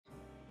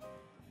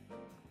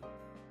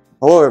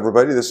Hello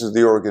everybody, this is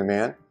the Oregon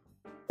Man,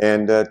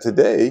 and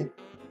today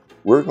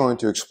we're going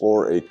to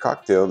explore a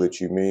cocktail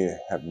that you may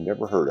have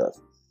never heard of.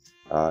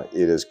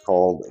 It is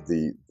called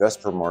the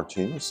Vesper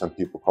Martini. Some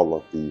people call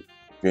it the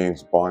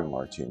James Bond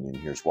Martini, and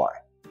here's why.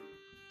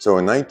 So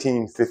in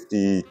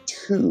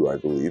 1952, I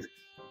believe,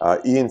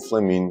 Ian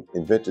Fleming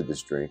invented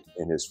this drink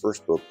in his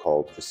first book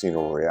called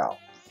Casino Royale.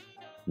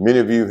 Many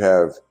of you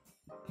have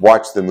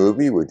watched the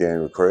movie with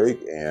Daniel Craig,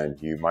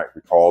 and you might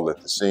recall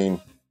that the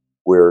scene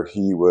where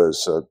he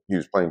was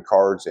playing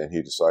cards and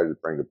he decided to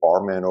bring the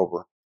barman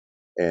over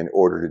and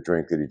ordered a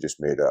drink that he just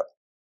made up.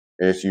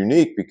 And it's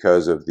unique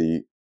because of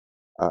the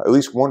at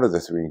least one of the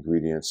three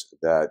ingredients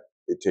that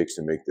it takes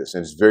to make this,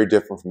 and it's very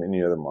different from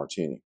any other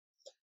martini.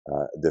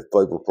 The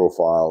flavor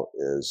profile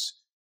is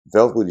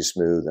velvety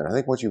smooth, and I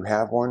think once you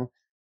have one,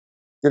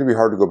 it's going to be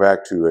hard to go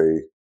back to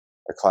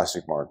a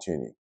classic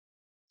martini.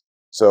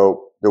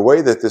 So the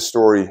way that this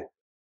story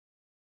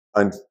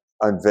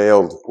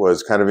unveiled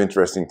was kind of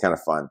interesting, kind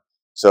of fun.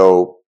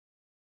 So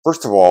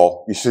first of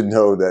all, you should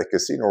know that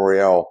Casino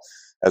Royale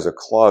as a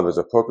club, as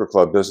a poker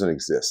club, doesn't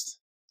exist.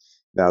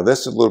 Now,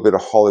 this is a little bit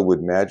of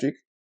Hollywood magic,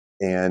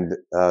 and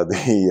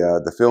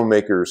the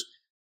filmmakers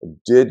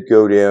did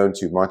go down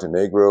to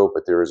Montenegro,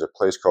 but there is a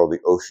place called the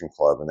Ocean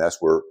Club, and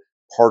that's where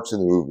parts of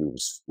the movie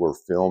were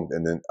filmed,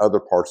 and then other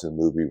parts of the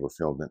movie were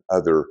filmed in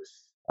other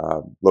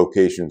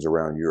locations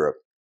around Europe.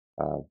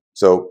 But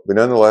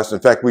nonetheless, in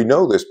fact, we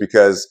know this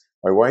because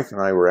my wife and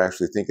I were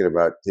actually thinking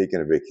about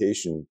taking a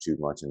vacation to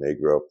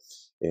Montenegro,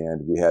 and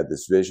we had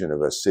this vision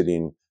of us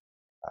sitting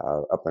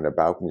up on a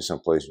balcony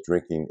someplace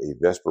drinking a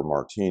Vesper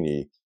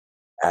Martini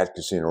at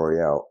Casino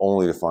Royale,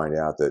 only to find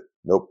out that,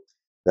 nope,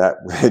 that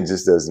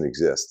just doesn't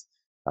exist.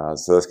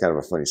 So that's kind of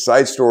a funny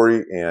side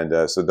story,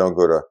 and so don't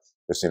go to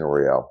Casino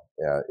Royale.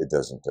 It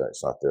doesn't,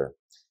 it's not there.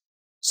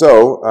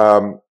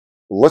 So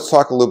let's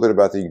talk a little bit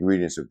about the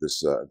ingredients of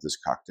this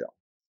cocktail.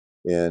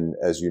 And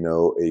as you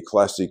know, a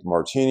classic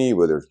martini,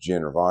 whether it's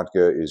gin or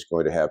vodka, is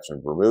going to have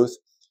some vermouth.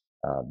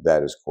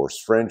 That is, of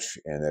course, French,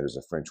 and that is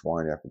a French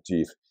wine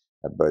aperitif,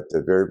 but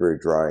very, very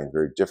dry and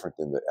very different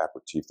than the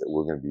aperitif that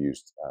we're going to be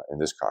used in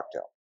this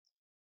cocktail.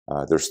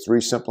 There's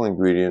three simple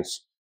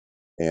ingredients,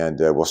 and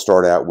we'll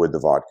start out with the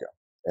vodka.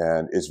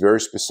 And it's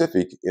very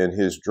specific in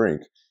his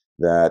drink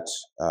that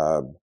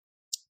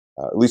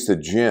at least the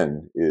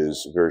gin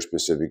is very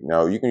specific.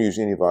 Now, you can use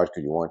any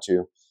vodka you want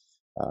to.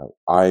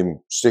 I'm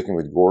sticking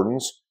with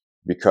Gordon's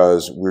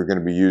because we're going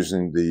to be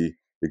using the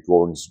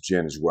Gordon's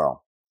gin as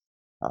well.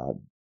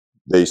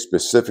 They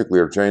specifically,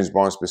 or James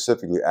Bond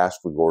specifically,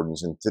 asked for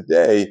Gordon's, and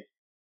today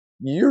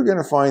you're going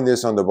to find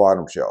this on the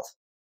bottom shelf.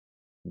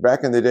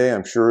 Back in the day,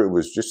 I'm sure it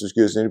was just as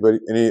good as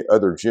any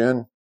other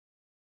gin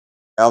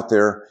out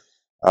there,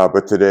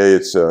 but today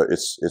it's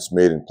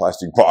made in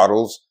plastic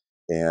bottles,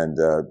 and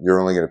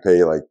you're only going to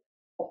pay like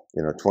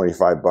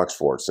 $25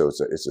 for it, so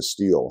it's a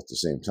steal at the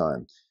same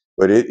time.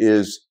 But it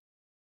is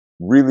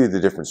really the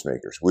difference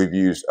makers. We've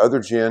used other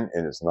gin,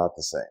 and it's not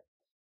the same.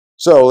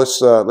 So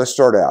let's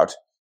start out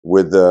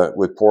with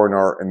pouring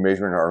and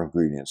measuring our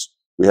ingredients.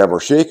 We have our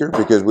shaker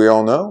because we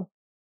all know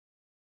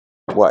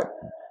what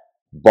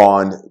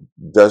Bond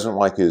doesn't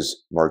like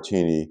his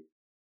martini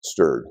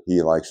stirred.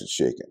 He likes it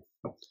shaken.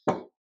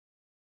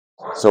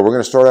 So we're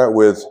going to start out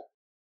with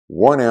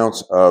 1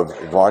 ounce of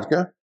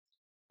vodka.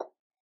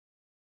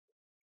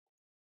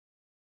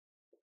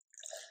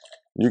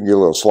 You can get a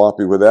little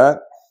sloppy with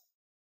that.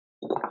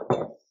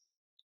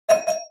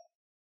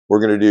 We're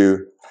going to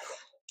do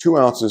 2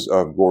 ounces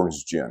of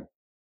Gordon's gin.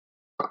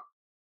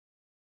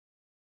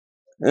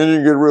 And you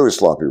can get really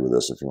sloppy with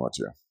this if you want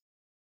to.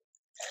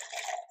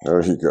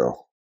 There you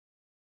go.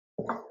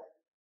 All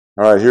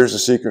right, here's the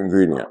secret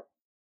ingredient.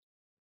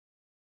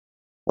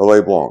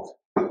 Lait Blanc.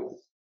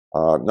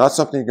 Not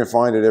something you can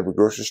find at every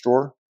grocery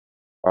store.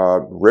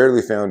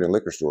 Rarely found in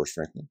liquor stores,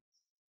 frankly.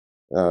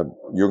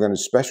 You're going to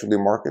specialty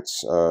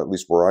markets, at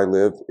least where I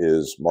live,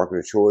 is Market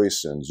of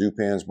Choice and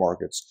Zupan's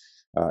markets.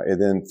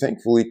 And then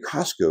thankfully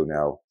Costco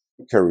now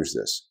carries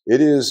this.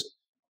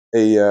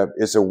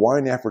 It's a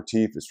wine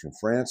aperitif. It's from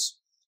France.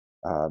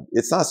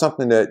 It's not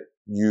something that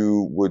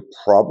you would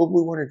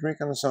probably want to drink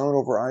on its own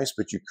over ice,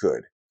 but you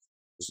could,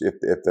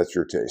 if that's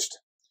your taste.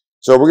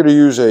 So we're going to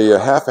use a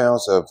 1/2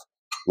 ounce of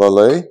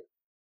lait.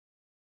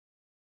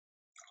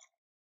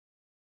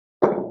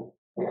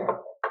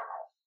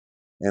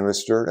 And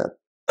let's stir it up.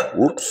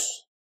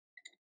 Whoops.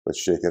 Let's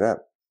shake it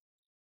up.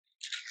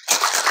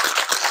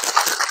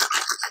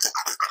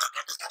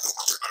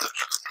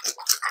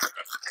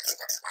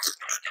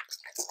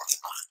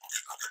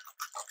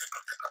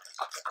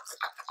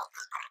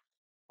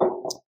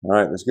 All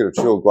right, let's get a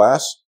chilled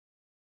glass.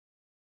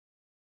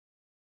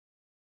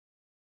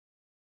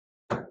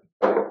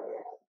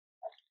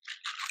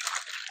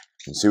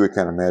 And see what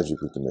kind of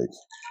magic we can make.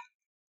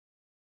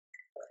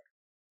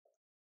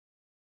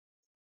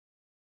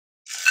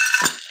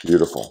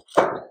 Beautiful.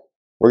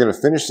 We're going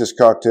to finish this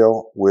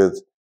cocktail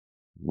with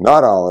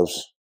not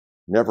olives,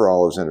 never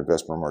olives in a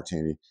Vesper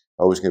Martini,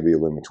 always going to be a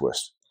lemon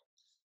twist.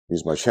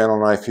 Use my channel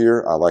knife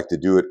here. I like to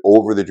do it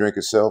over the drink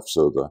itself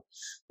so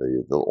the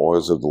The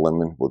oils of the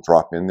lemon will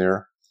drop in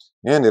there,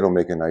 and it'll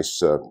make a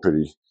nice,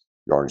 pretty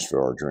garnish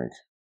for our drink.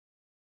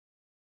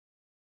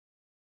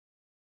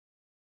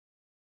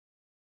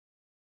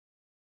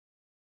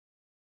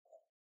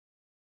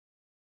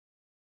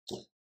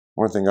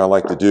 One thing I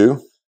like to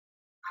do,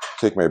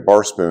 take my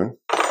bar spoon,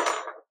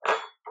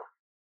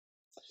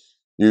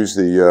 use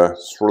the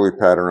swirly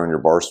pattern on your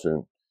bar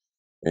spoon,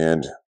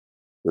 and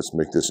let's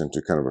make this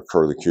into kind of a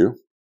curlicue.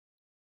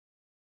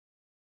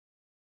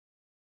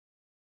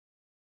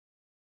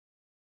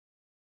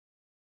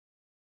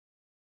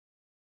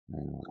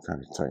 And we'll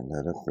kind of tighten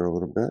that up there a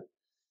little bit.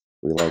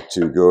 We like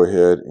to go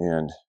ahead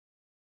and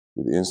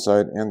do the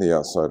inside and the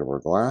outside of our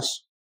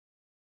glass.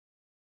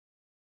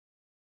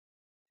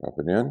 Drop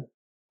it in.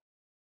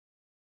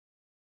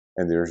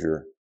 And there's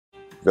your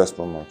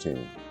Vesper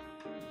Martini.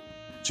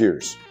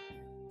 Cheers.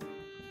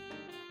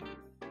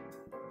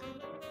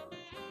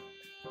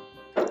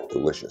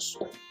 Delicious.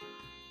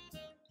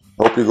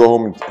 Hope you go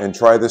home and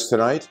try this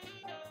tonight.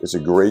 It's a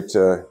great,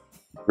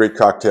 great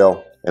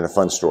cocktail and a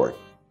fun story.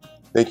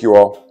 Thank you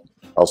all.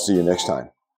 I'll see you next time.